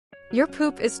Your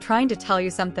poop is trying to tell you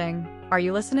something. Are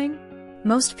you listening?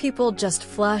 Most people just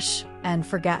flush and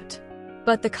forget.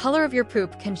 But the color of your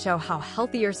poop can show how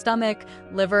healthy your stomach,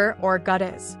 liver, or gut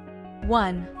is.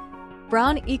 1.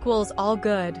 Brown equals all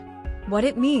good. What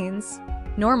it means?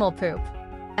 Normal poop.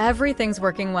 Everything's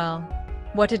working well.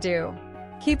 What to do?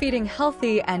 Keep eating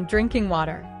healthy and drinking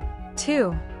water.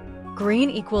 2. Green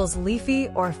equals leafy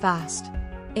or fast.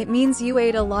 It means you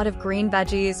ate a lot of green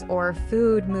veggies or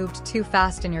food moved too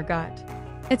fast in your gut.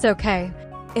 It's okay.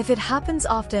 If it happens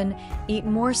often, eat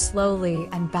more slowly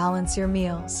and balance your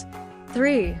meals.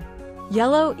 3.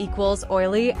 Yellow equals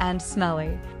oily and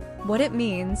smelly. What it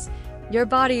means? Your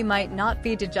body might not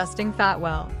be digesting fat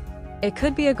well. It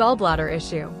could be a gallbladder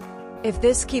issue. If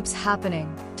this keeps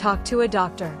happening, talk to a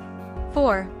doctor.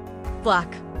 4.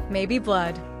 Black, maybe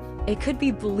blood. It could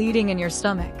be bleeding in your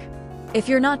stomach. If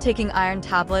you're not taking iron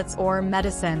tablets or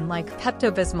medicine like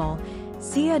Pepto-Bismol,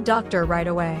 see a doctor right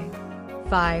away.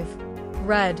 5.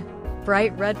 Red,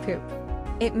 bright red poop.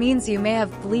 It means you may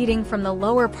have bleeding from the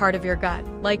lower part of your gut,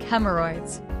 like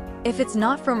hemorrhoids. If it's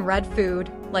not from red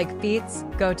food, like beets,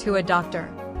 go to a doctor.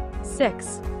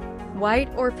 6. White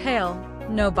or pale,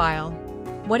 no bile.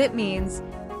 What it means?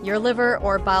 Your liver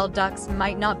or bile ducts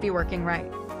might not be working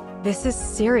right. This is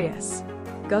serious.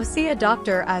 Go see a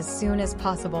doctor as soon as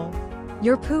possible.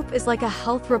 Your poop is like a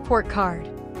health report card.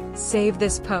 Save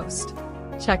this post.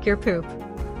 Check your poop.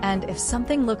 And if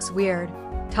something looks weird,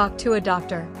 talk to a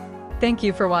doctor. Thank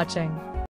you for watching.